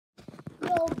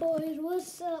boys,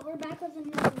 what's up? We're back with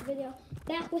another video.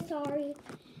 Back with Ari.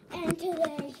 And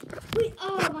today,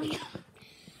 oh my god.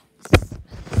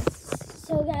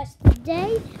 So guys,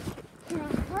 today, we're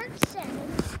on part 7.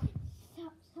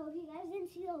 So if you guys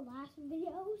didn't see the last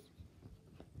videos,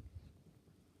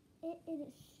 it is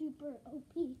super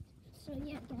OP. So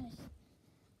yeah, guys,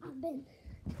 I've been...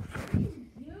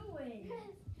 What are you doing?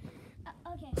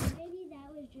 Okay, maybe that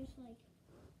was just like...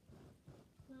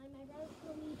 My brother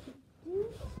told me to do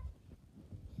that.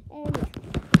 And yeah.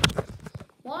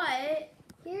 What?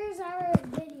 Here's our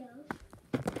videos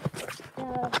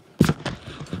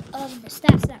of the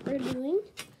stats that we're doing.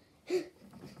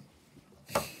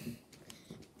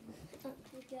 Oh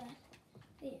my god.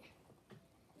 Yeah.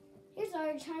 Here's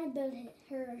our trying to build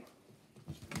her.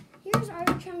 Here's our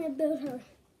trying to build her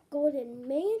golden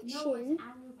mansion. No, it's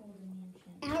our golden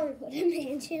mansion. Our golden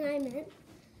mansion, I meant.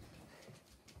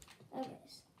 Okay.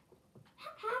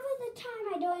 Half of the time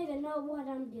I don't even know what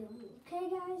I'm doing. Okay,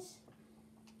 guys?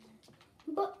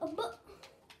 But. Oh,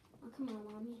 come on,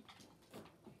 mommy.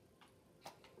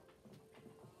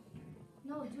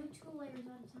 No, do 2 layers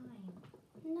at a time.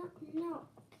 No.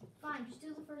 Fine, just do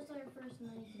the first layer first and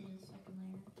then you can do the second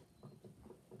layer.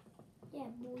 Yeah,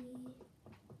 boy.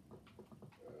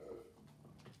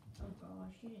 Oh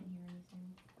gosh, you didn't hear anything,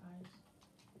 guys.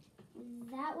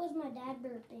 That was my dad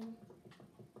burping.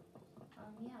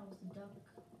 Yeah, it was the duck.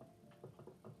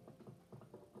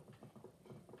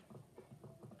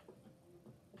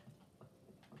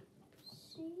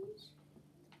 See?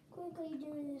 Quickly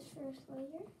doing this first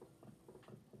layer.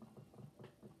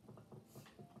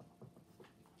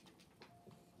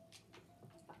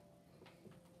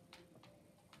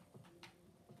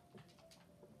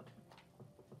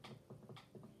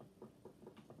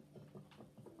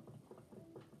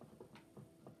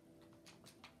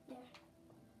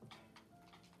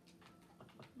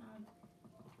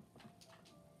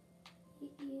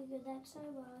 You go that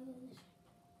side while I go this side.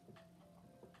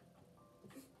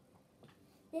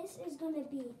 This is going to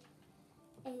be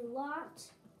a lot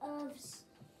of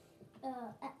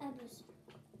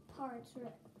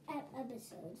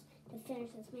episodes to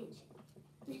finish this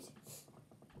mansion.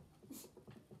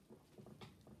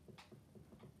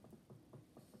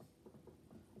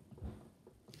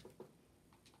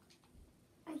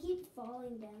 I keep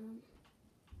falling down.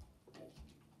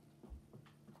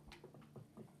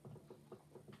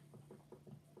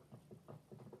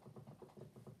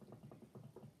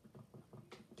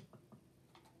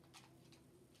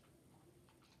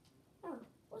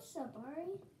 What's up, Ari?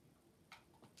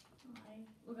 Hi.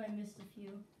 Look, I missed a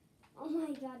few. Oh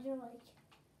my god, you're like,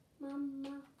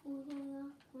 Mama.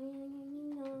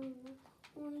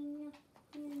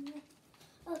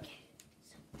 Okay.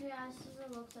 So yeah, this is what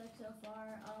it looks like so far.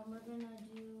 We're gonna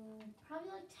do probably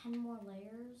like 10 more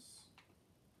layers.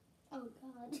 Oh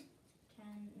god. 10,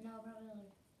 no,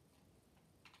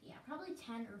 probably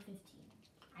 10 or 15.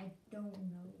 I don't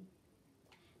know.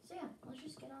 So yeah, let's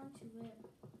just get on to it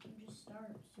and just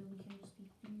start so we can just be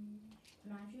finished.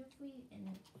 Imagine if we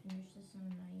finish this in a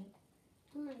night.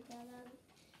 Oh my god.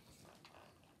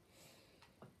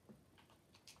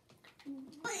 Oh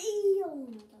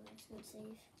my god, that's good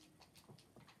save.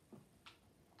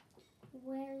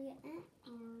 Where are you at,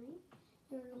 Ari?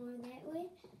 You're going that way?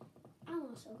 I'm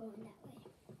also going that way.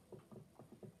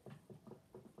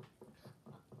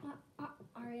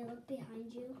 Ari, look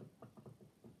behind you.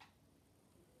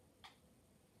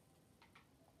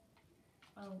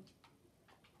 Oh.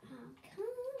 I'm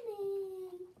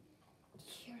coming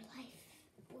to your life,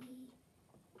 boy.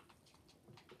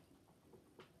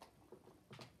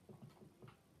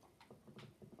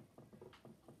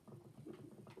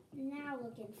 Now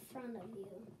look in front of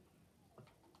you.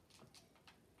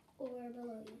 Or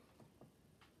below you.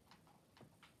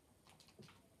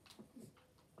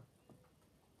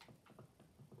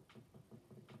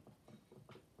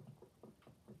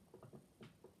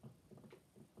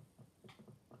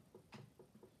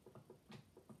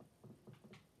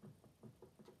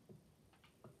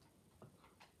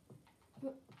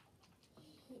 Yeah,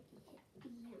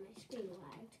 my screen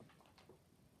lagged.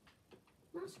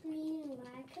 My screen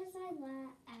lagged because I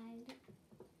lagged.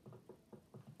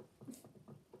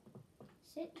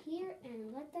 Sit here and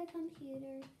let the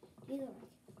computer do the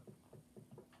work.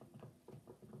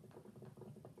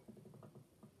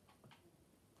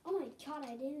 Oh my god,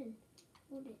 I didn't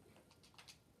hold it.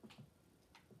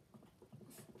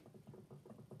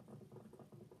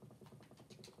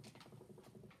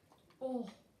 Oh,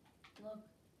 look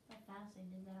how fast I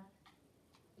did that.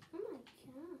 Oh my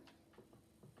god.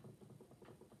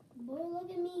 Boy, look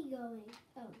at me going.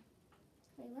 Oh.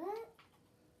 Wait, what?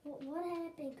 What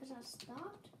happened? Because I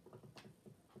stopped?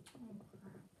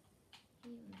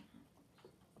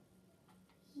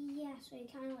 Yeah, so you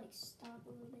kind of like stop a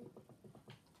little bit.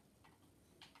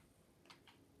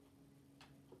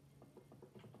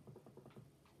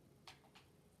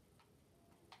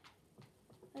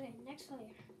 Okay, next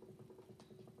layer.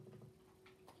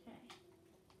 Okay.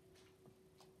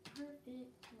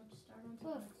 Perfect. Let's start on to the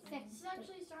next layer. Perfect. This is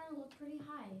actually starting to look pretty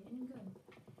high and good.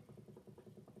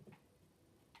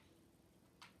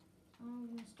 I'm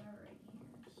gonna start right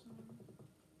here. So.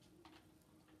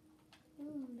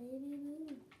 Baby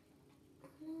boo. I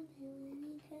love you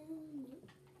anytime.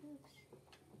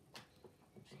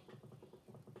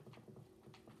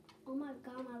 Oh my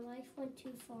god, my life went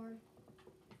too far.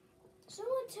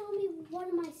 Someone tell me what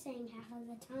am I saying half of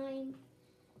the time?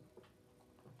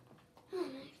 Oh my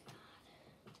god.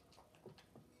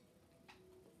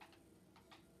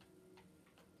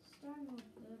 Starting to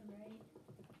look good, right?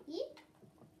 Yep.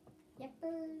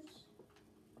 Yeppers.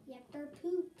 Yepper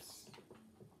poops.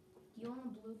 Do you want a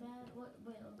blue bed? What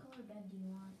color bed do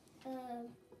you want?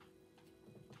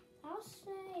 I'll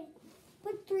say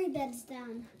put 3 beds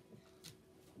down.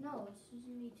 No, it's just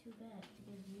gonna be 2 beds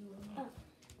because you and me. Oh.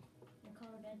 What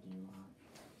color bed do you want?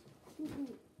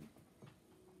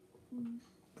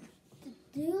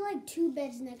 Do like 2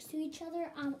 beds next to each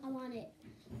other. I want it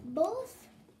both.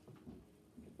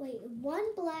 Wait,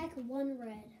 1 black, 1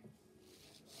 red.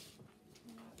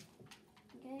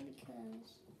 Okay,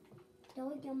 because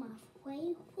those are my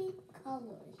favorite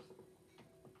colors.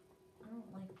 I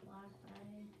don't like black, but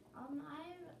I mean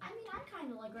I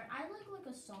kind of like red. I like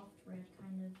a soft red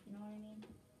kind of. You know what I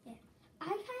mean? I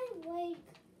kind of like.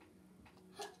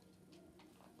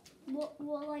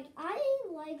 Well, like I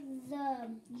like the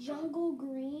jungle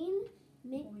green,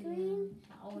 mint green.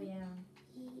 Oh yeah.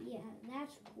 Yeah,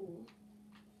 that's cool.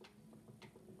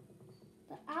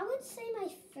 But I would say my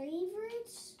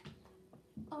favorites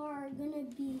are gonna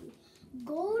be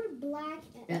gold, black,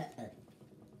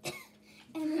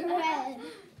 and red.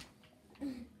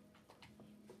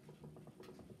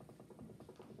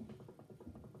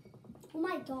 Oh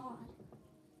my god.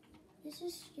 This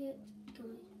is shit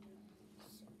going.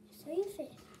 So you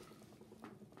fit.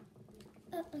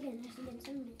 Oh, okay, nice again,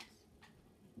 7 minutes.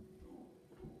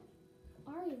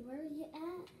 Ari, where are you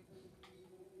at?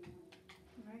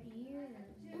 Right here.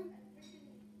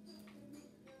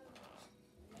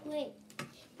 Wait.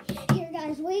 Here,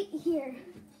 guys, wait here.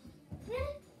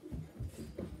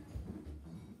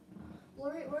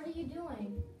 What are you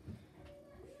doing?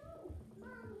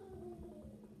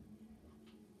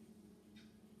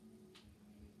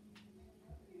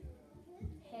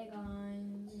 Hey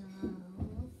guys.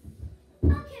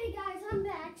 Okay, guys, I'm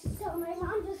back. So my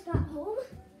mom just got home.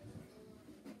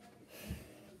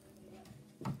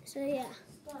 So yeah.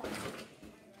 Stop.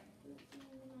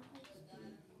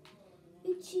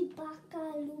 Uchibaka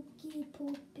Luki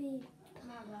Poopy. Oh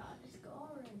my god, just go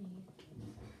already.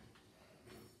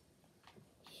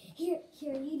 Here,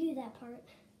 you do that part.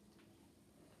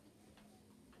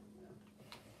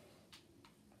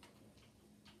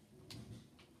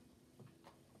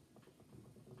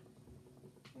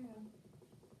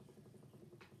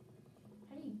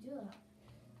 How do you do that?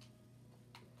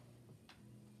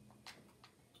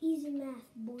 Easy math,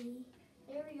 boy.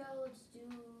 There we go, let's do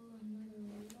another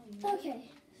layer. Okay,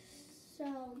 so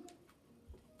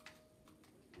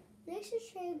next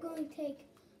is going to take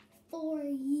 4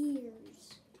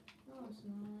 years. No, it's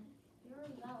not. You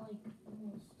already got like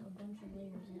almost a bunch of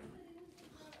layers in.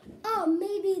 Oh,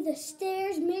 maybe the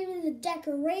stairs, maybe the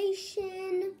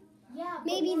decoration, Yeah, but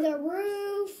maybe the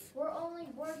roof. We're only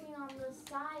working on the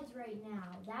sides right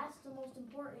now. That's the most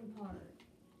important part.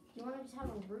 You want to just have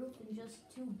a roof and just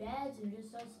 2 beds and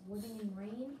just us living in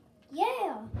rain?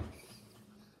 Yeah.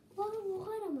 What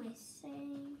am I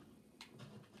saying?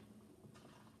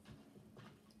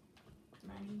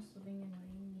 Imagine just living in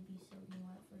rain, you'd be soaking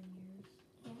wet for years.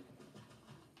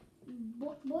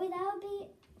 Boy, that would be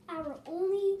our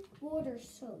only water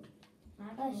source.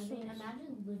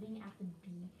 Imagine living at the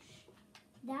beach.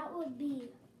 That would be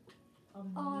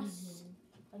Amazing. awesome.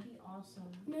 That'd be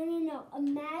awesome. No.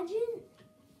 Imagine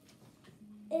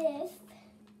if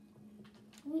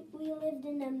we lived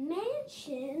in a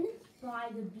mansion By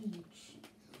the beach.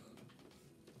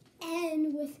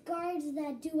 and with guards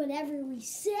that do whatever we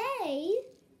say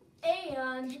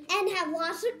And and have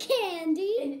lots of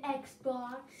candy an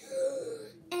Xbox.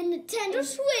 and Nintendo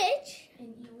Switch.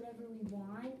 And eat whatever we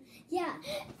want. Yeah.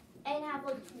 And have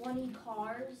like 20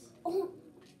 cars. Oh,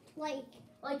 like,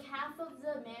 Like half of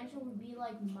the mansion would be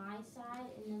like my side,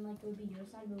 and then like it would be your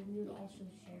side, but we would also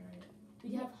share it.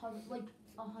 We'd have like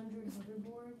 100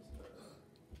 hoverboards.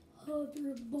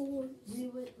 hoverboards. We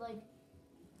would like.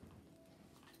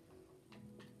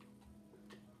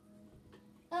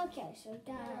 Okay, so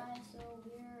got it. Guys, so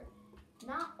we're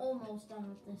not almost done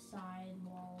with the side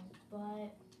walls,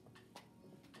 but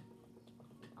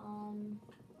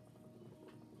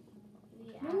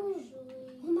we actually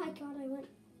Oh my god, I went.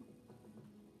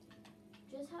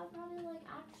 just have probably like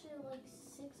actually like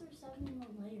 6 or 7 more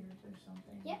layers or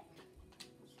something. Yep.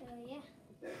 So yeah,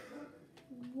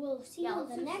 we'll see you on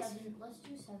the next. Let's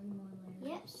do 7 more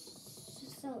layers. Yep.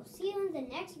 So see you in the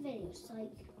next video,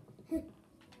 psych.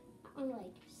 I'm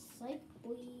like psych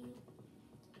boy.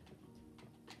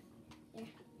 Yeah.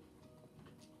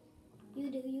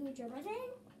 You do you, Jordan.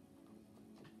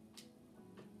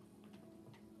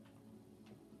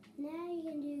 Now you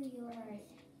can do yours. Alright.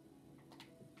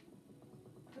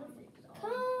 Perfect.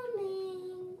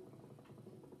 Coming.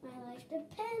 My life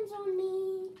depends on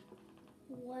me.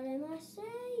 What am I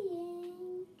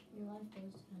saying? Your life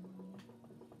does depend on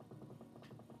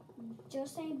you.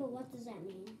 Just saying, but what does that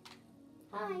mean?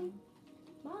 Hi.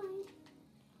 Bye.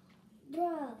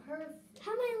 Bruh. Perfect.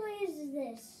 How many layers is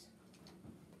this?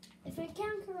 If I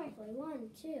count correctly, 1,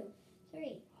 2,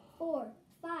 3, 4,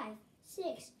 5,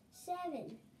 6,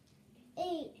 7,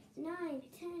 8, 9,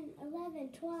 10, 11,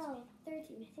 12,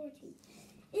 13, 14.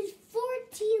 It's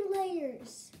 14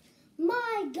 layers.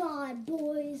 My God,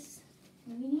 boys.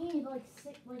 We need like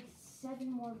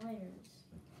 7 more layers.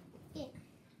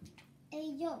 Hey,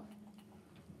 yo.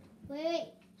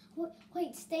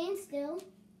 Wait, stand still.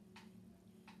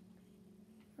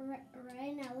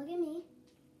 Alright, now look at me.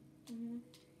 Mm-hmm.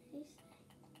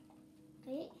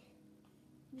 Wait.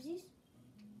 Who's this?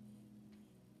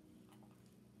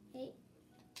 Hey.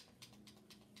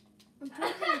 I'm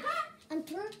twerking. I'm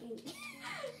twerking.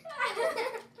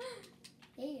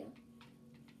 Hey.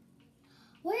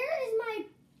 Where is my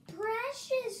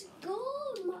precious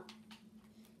gold?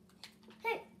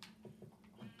 Hey.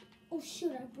 Oh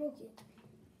shoot, I broke it.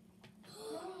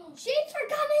 Sheep are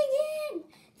coming in!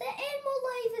 The animal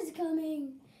life is coming.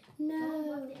 Don't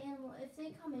No. let the animal. If they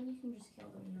come in, you can just kill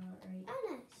them. You know that, right? Oh,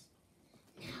 nice.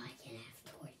 Now I can have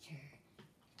torture.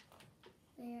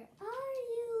 Where are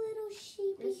you, little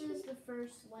sheepy? This is the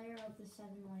first layer of the 7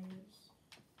 layers.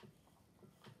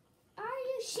 Are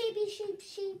you sheep?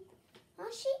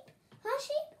 Huh, sheep? Huh,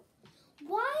 sheep?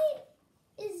 Why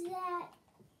is that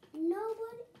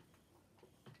nobody?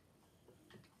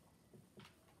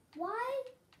 Why?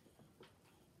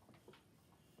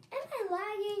 Am I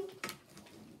lagging?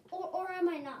 Or am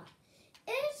I not?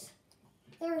 Is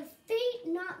their feet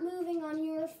not moving on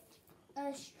your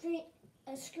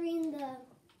screen?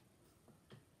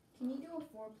 Can you do a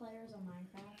 4 players on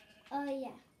Minecraft?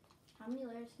 Yeah. How many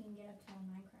layers can you get up to on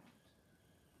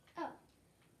Minecraft?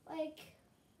 Like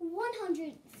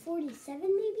 147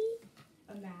 maybe?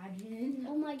 Imagine.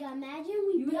 Oh my god, imagine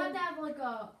we You would built- have to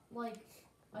have like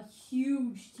a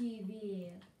huge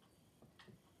TV.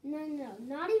 No,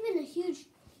 not even a huge,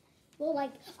 well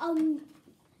like,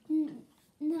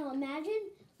 no, imagine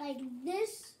like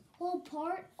this whole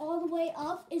part all the way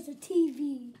up is a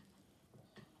TV.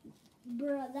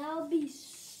 Bruh, that would be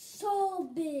so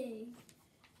big.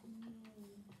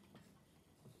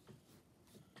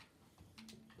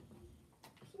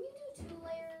 Can you do 2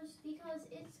 layers? Because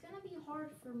it's gonna be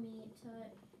hard for me to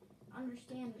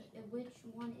understand which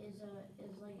one is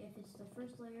like if it's the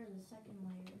first layer or the second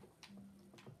layer.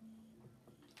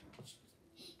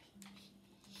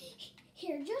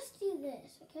 Here, just do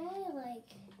this, okay? Like,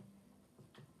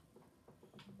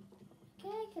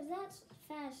 okay, because that's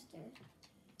faster.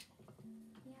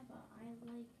 Yeah, but I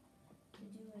like to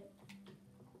do it.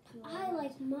 I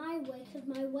like my way because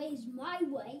my way is my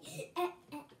way,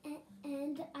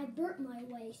 and I burnt my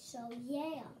way, so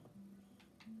yeah,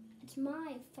 it's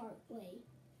my fart way.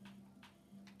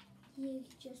 You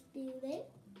just do it.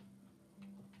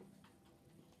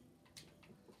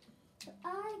 So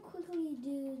I quickly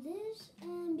do this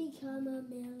and become a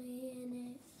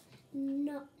millionaire.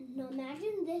 No,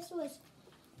 imagine this was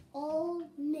all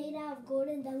made out of gold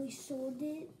and then we sold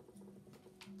it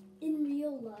in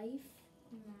real life.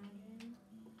 Imagine.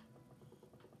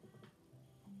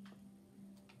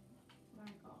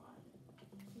 My God.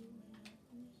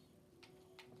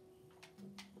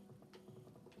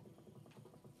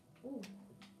 Oh.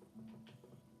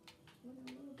 Went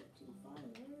a little bit too far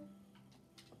there.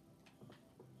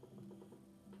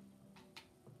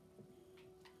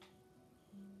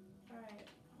 Alright,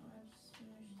 let's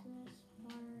finish this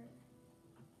part.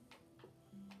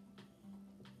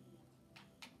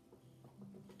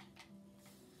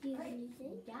 You Right.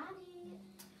 anything? Got it.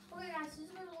 Okay guys, this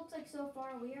is what it looks like so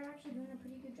far. We are actually doing a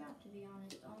pretty good job, to be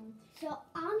honest. So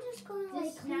I'm just going to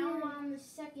This like now clear. I'm on the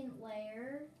second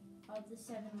layer of the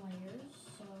 7 layers,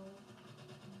 so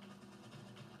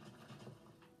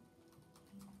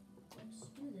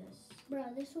do this. Bro,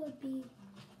 this would be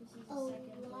This is a the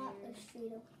second lot layer. of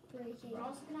straight up breaking. We're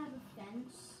also gonna have a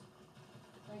fence,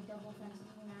 like double fences.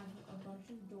 We're gonna have a bunch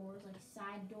of doors, like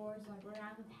side doors. Like we're gonna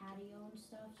have a patio and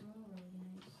stuff. So it'll be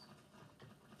really nice.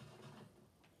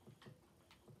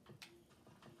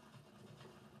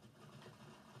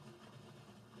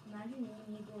 Imagine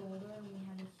when we grow older and we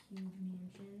have a huge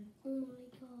mansion. Oh my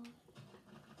god.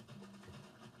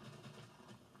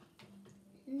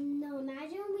 No,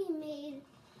 imagine we made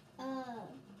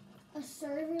a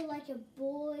server like a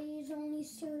boys only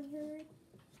server.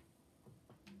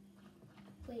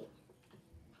 Wait.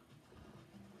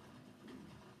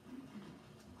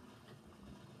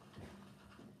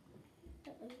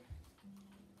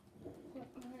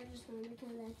 We're just gonna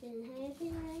pretend that didn't happen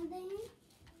or anything.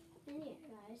 And yeah,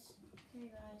 guys. Okay,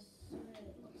 guys. So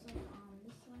it looks like on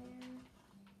this layer.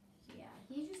 So yeah,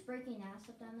 he's just breaking ass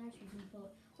up down there so we can put.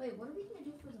 Wait, what are we gonna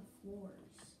do for the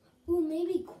floors? Ooh,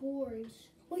 maybe cords.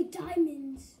 Wait,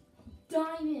 diamonds.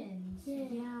 Diamonds.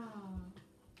 Yeah.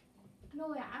 No,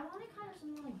 wait. I want it kind of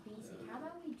something like basic. How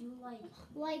about we do like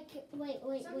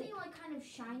Wait. something like kind of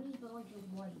shiny but like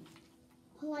white?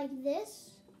 Like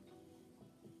this?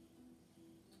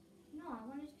 No, I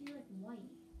want it to be like white.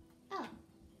 Oh,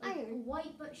 Like iron.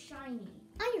 white but shiny.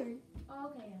 Iron. Oh,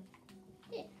 okay.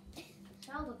 Yeah.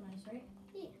 That'll look nice, right?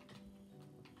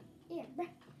 Yeah, bruh.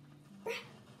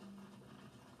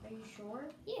 Are you sure?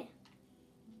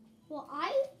 Well,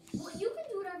 Well, you can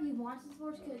do whatever you want. Since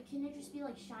floors can it just be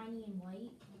like shiny and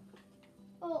white?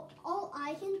 oh, all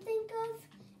I can think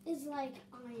of is like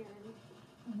iron.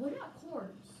 What about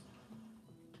cords?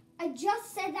 I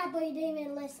just said that, but you didn't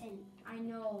even listen. I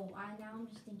know. Now I'm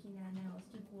just thinking that now. Let's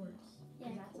do cords. 'Cause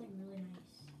Yeah, that's like really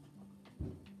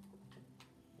nice.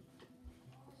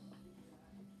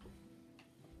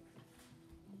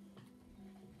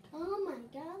 Oh my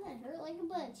god, that hurt like a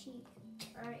butt cheek.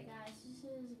 All right, guys. This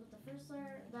is what the first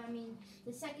layer.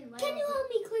 The second layer. Can you help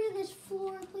me clear this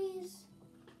floor, please?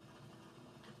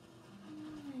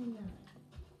 Fine.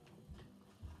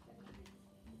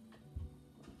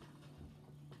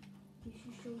 You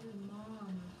should show your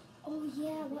mom. Oh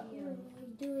yeah, what Video.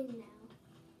 we're doing now.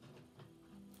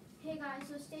 Hey guys,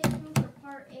 so stay tuned for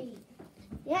part 8.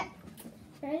 Yeah.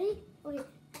 Ready? Wait.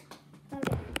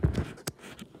 Okay.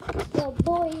 So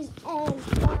boys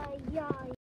and